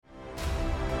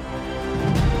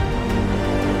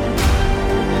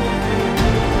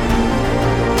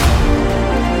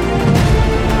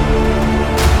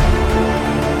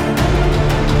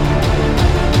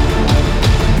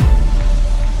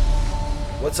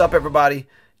up, everybody?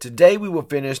 Today we will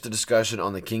finish the discussion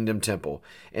on the Kingdom Temple,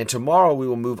 and tomorrow we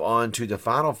will move on to the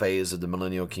final phase of the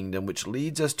Millennial Kingdom, which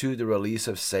leads us to the release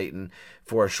of Satan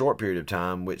for a short period of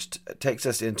time, which takes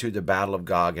us into the Battle of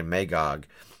Gog and Magog.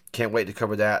 Can't wait to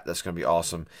cover that. That's going to be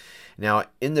awesome. Now,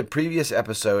 in the previous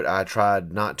episode, I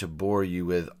tried not to bore you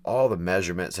with all the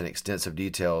measurements and extensive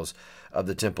details of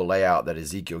the temple layout that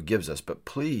Ezekiel gives us, but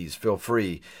please feel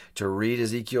free to read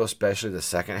Ezekiel, especially the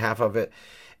second half of it,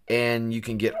 and you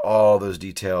can get all those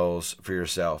details for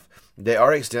yourself. They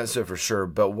are extensive for sure,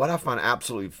 but what I find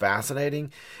absolutely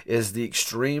fascinating is the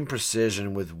extreme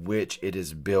precision with which it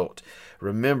is built.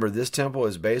 Remember, this temple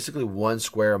is basically 1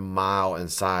 square mile in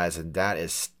size, and that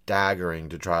is staggering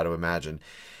to try to imagine.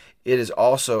 It is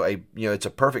also it's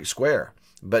a perfect square,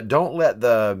 but don't let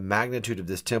the magnitude of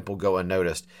this temple go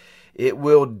unnoticed. It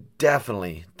will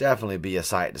definitely be a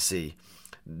sight to see.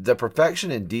 The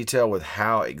perfection and detail with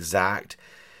how exact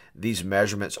these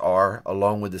measurements are,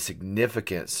 along with the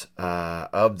significance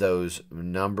of those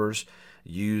numbers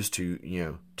used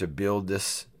to build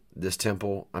this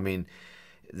temple. I mean,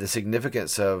 the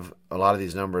significance of a lot of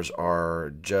these numbers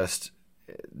are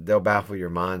they'll baffle your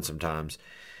mind sometimes.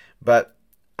 But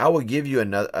I will give you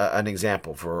an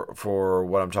example for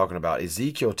what I'm talking about.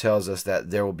 Ezekiel tells us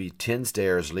that there will be 10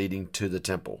 stairs leading to the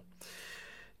temple.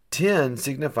 10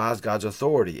 signifies God's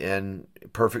authority and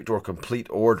perfect or complete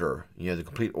order, the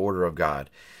complete order of God.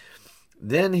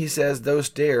 Then he says those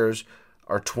stairs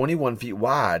are 21 feet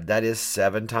wide. That is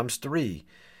 7 times 3.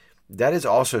 That is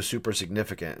also super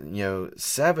significant.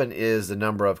 7 is the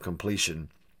number of completion,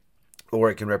 or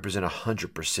it can represent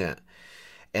 100%.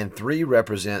 And 3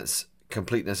 represents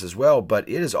completeness as well, but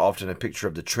it is often a picture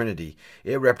of the Trinity.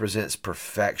 It represents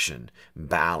perfection,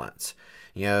 balance.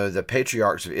 The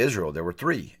patriarchs of Israel, there were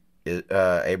 3.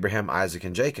 Abraham, Isaac,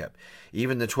 and Jacob.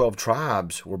 Even the 12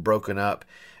 tribes were broken up,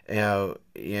 and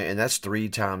that's 3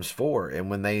 times 4.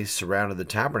 And when they surrounded the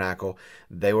tabernacle,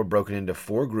 they were broken into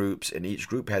 4 groups, and each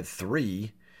group had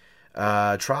 3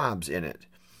 tribes in it.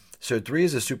 So 3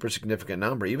 is a super significant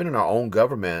number. Even in our own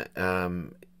government,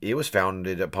 it was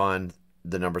founded upon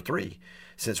the number 3,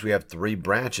 since we have 3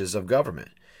 branches of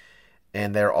government,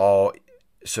 and they're all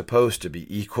supposed to be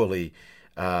equally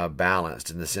balanced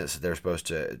in the sense that they're supposed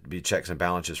to be checks and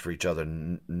balances for each other.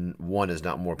 One is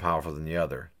not more powerful than the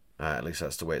other. At least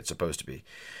that's the way it's supposed to be.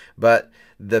 But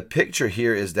the picture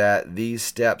here is that these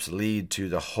steps lead to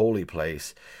the holy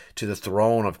place, to the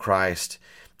throne of Christ,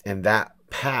 and that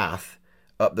path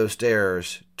up those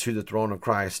stairs to the throne of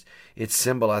Christ, it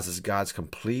symbolizes God's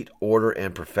complete order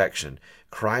and perfection.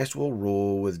 Christ will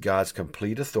rule with God's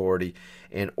complete authority,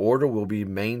 and order will be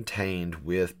maintained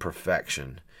with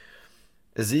perfection.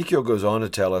 Ezekiel goes on to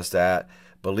tell us that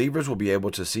believers will be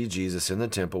able to see Jesus in the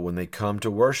temple when they come to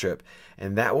worship,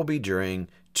 and that will be during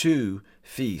 2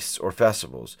 feasts or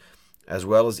festivals, as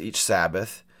well as each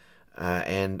Sabbath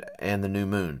and the new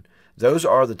moon. Those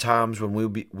are the times when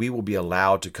we will be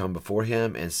allowed to come before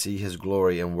him and see his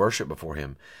glory and worship before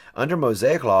him. Under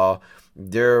Mosaic law,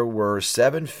 there were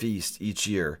 7 feasts each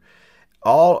year,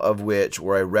 all of which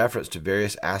were a reference to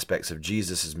various aspects of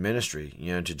Jesus' ministry,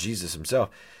 to Jesus himself.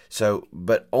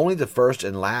 But only the first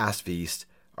and last feast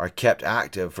are kept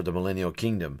active for the millennial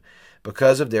kingdom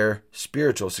because of their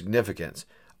spiritual significance.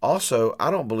 Also,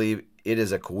 I don't believe it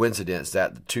is a coincidence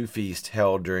that the 2 feasts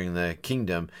held during the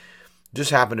kingdom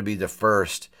just happen to be the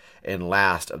first and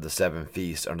last of the 7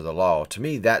 feasts under the law. To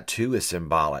me, that too is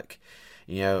symbolic,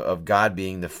 of God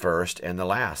being the first and the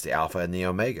last, the Alpha and the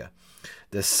Omega.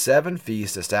 The 7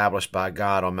 feasts established by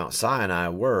God on Mount Sinai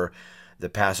were the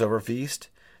Passover feast,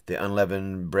 the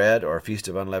unleavened bread or Feast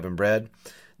of Unleavened Bread,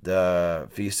 the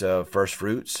Feast of First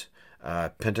Fruits,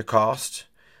 Pentecost,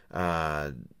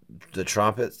 the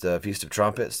trumpets, the Feast of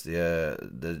Trumpets,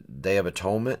 the Day of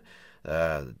Atonement,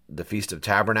 the Feast of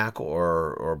Tabernacle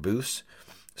or Booths.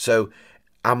 So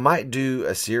I might do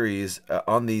a series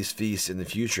on these feasts in the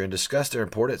future and discuss their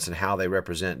importance and how they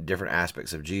represent different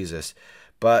aspects of Jesus,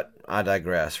 but I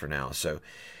digress for now. So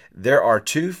there are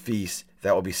 2 feasts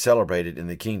that will be celebrated in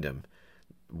the kingdom.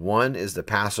 One is the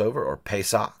Passover or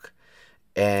Pesach,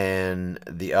 and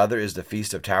the other is the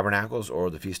Feast of Tabernacles or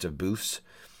the Feast of Booths.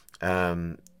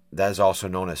 That is also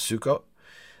known as Sukkot.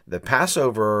 The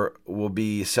Passover will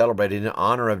be celebrated in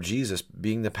honor of Jesus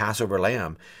being the Passover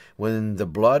lamb. When the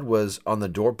blood was on the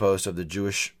doorpost of the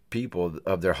Jewish people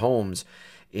of their homes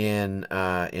when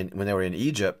they were in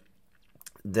Egypt,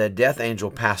 the death angel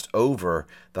passed over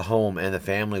the home and the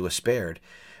family was spared,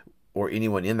 or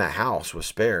anyone in that house was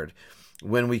spared.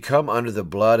 When we come under the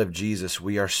blood of Jesus,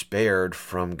 we are spared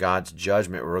from God's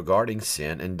judgment regarding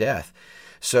sin and death.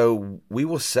 So we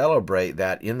will celebrate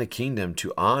that in the kingdom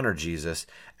to honor Jesus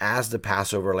as the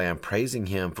Passover lamb, praising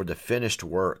him for the finished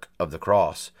work of the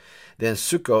cross. Then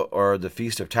Sukkot, or the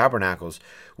Feast of Tabernacles,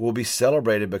 will be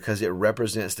celebrated because it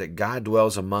represents that God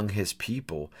dwells among his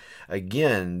people.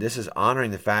 Again, this is honoring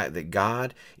the fact that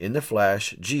God in the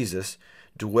flesh, Jesus,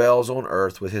 dwells on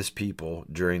earth with his people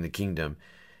during the kingdom,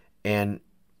 and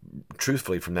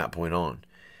truthfully from that point on.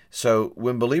 So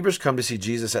when believers come to see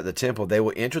Jesus at the temple, they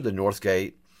will enter the north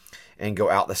gate and go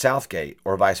out the south gate,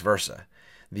 or vice versa.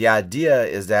 The idea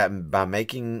is that by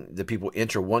making the people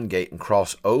enter one gate and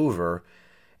cross over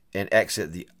and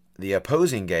exit the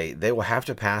opposing gate, they will have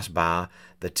to pass by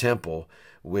the temple,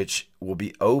 which will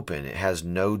be open. It has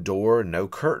no door, no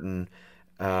curtain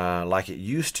like it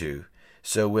used to.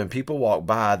 So when people walk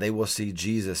by, they will see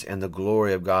Jesus and the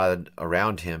glory of God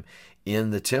around him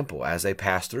in the temple as they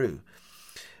pass through.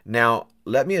 Now,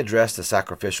 let me address the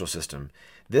sacrificial system.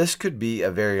 This could be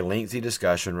a very lengthy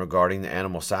discussion regarding the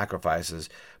animal sacrifices,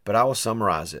 but I will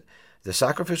summarize it. The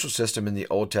sacrificial system in the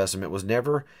Old Testament was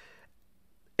never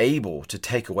able to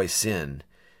take away sin.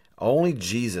 Only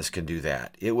Jesus can do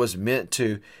that. It was meant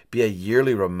to be a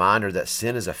yearly reminder that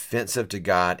sin is offensive to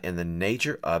God and the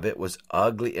nature of it was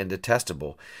ugly and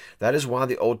detestable. That is why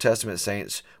the Old Testament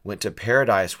saints went to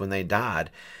paradise when they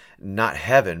died, not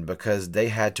heaven, because they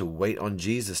had to wait on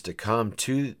Jesus to come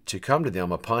to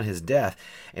them upon his death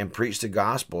and preach the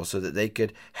gospel so that they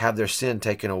could have their sin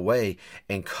taken away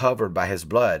and covered by his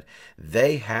blood.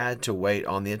 They had to wait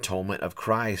on the atonement of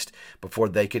Christ before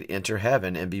they could enter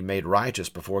heaven and be made righteous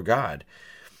before God.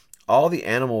 All the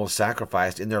animals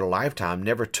sacrificed in their lifetime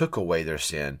never took away their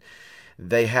sin.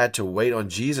 They had to wait on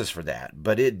Jesus for that,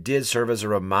 but it did serve as a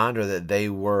reminder that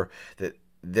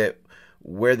that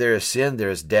where there is sin,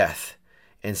 there is death,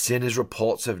 and sin is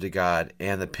repulsive to God,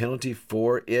 and the penalty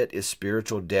for it is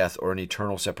spiritual death or an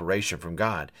eternal separation from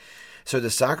God. So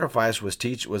the sacrifice was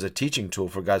a teaching tool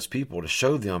for God's people to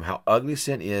show them how ugly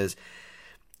sin is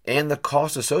and the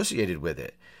cost associated with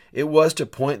it. It was to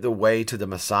point the way to the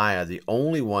Messiah, the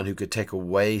only one who could take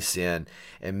away sin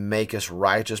and make us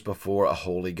righteous before a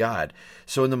holy God.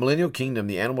 So in the millennial kingdom,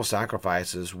 the animal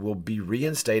sacrifices will be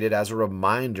reinstated as a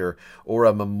reminder or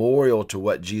a memorial to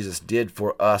what Jesus did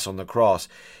for us on the cross.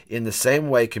 In the same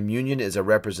way, communion is a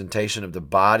representation of the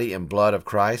body and blood of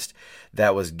Christ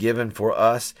that was given for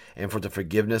us and for the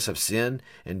forgiveness of sin,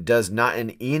 and does not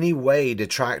in any way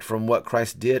detract from what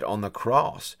Christ did on the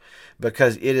cross,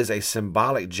 because it is a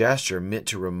symbolic gesture meant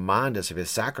to remind us of his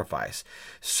sacrifice.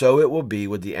 So it will be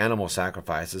with the animal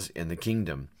sacrifices in the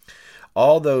kingdom.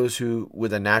 All those who,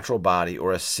 with a natural body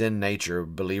or a sin nature,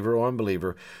 believer or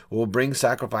unbeliever, will bring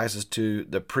sacrifices to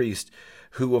the priest,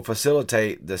 who will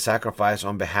facilitate the sacrifice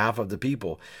on behalf of the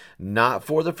people, not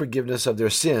for the forgiveness of their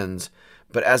sins,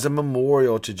 but as a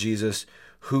memorial to Jesus,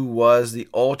 who was the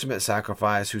ultimate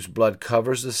sacrifice, whose blood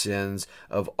covers the sins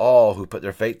of all who put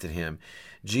their faith in him.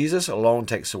 Jesus alone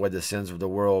takes away the sins of the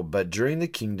world, but during the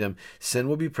kingdom, sin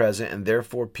will be present, and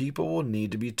therefore people will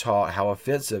need to be taught how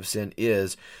offensive sin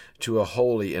is to a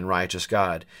holy and righteous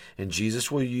God. And Jesus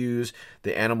will use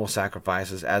the animal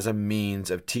sacrifices as a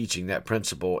means of teaching that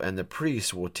principle, and the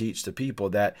priests will teach the people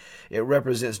that it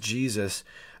represents Jesus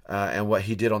and what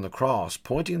he did on the cross,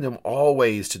 pointing them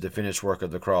always to the finished work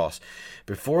of the cross.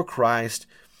 Before Christ,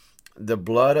 the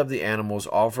blood of the animals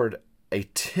offered a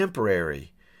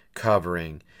temporary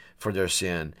covering for their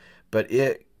sin, but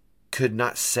it could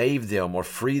not save them or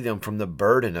free them from the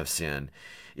burden of sin.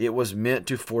 It was meant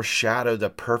to foreshadow the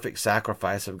perfect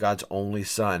sacrifice of God's only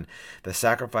Son, the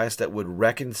sacrifice that would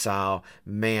reconcile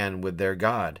man with their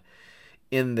God.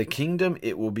 In the kingdom,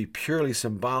 it will be purely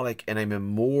symbolic and a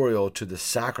memorial to the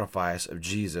sacrifice of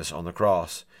Jesus on the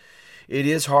cross. It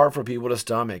is hard for people to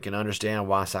stomach and understand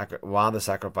why the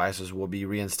sacrifices will be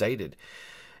reinstated.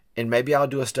 And maybe I'll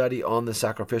do a study on the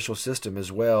sacrificial system as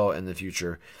well in the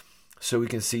future, so we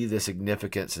can see the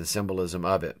significance and symbolism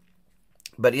of it.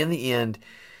 But in the end,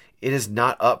 it is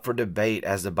not up for debate,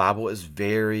 as the Bible is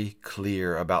very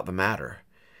clear about the matter.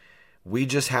 We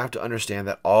just have to understand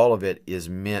that all of it is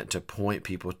meant to point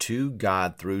people to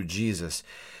God through Jesus,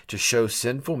 to show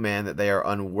sinful man that they are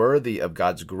unworthy of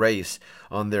God's grace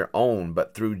on their own,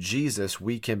 but through Jesus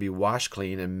we can be washed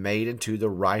clean and made into the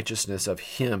righteousness of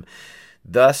him,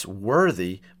 thus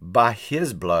worthy by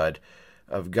his blood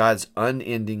of God's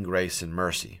unending grace and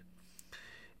mercy.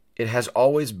 It has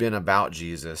always been about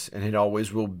Jesus, and it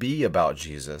always will be about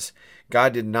Jesus.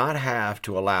 God did not have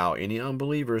to allow any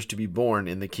unbelievers to be born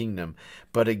in the kingdom,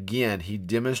 but again, he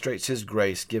demonstrates his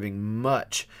grace, giving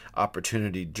much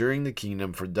opportunity during the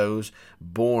kingdom for those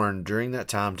born during that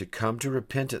time to come to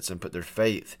repentance and put their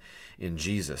faith in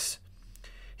Jesus.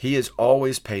 He is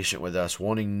always patient with us,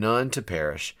 wanting none to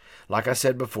perish. Like I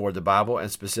said before, the Bible,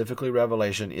 and specifically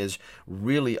Revelation, is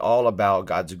really all about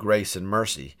God's grace and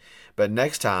mercy. But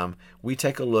next time, we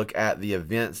take a look at the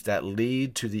events that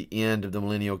lead to the end of the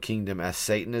millennial kingdom as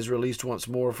Satan is released once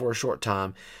more for a short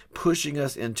time, pushing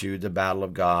us into the battle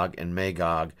of Gog and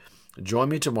Magog. Join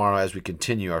me tomorrow as we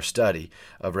continue our study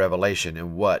of Revelation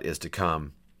and what is to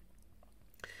come.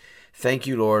 Thank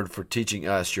you, Lord, for teaching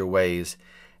us your ways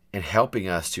and helping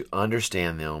us to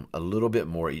understand them a little bit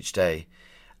more each day.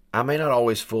 I may not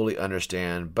always fully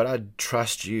understand, but I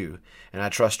trust you and I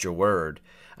trust your word.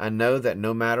 I know that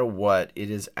no matter what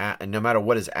is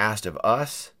asked of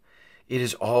us, it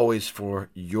is always for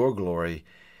your glory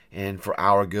and for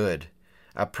our good.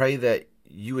 I pray that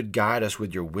you would guide us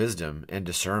with your wisdom and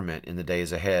discernment in the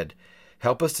days ahead.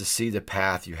 Help us to see the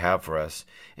path you have for us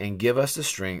and give us the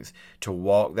strength to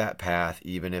walk that path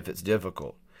even if it's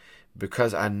difficult.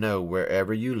 Because I know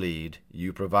wherever you lead,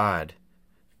 you provide.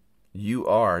 You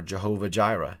are Jehovah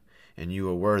Jireh, and you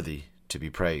are worthy to be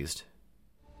praised.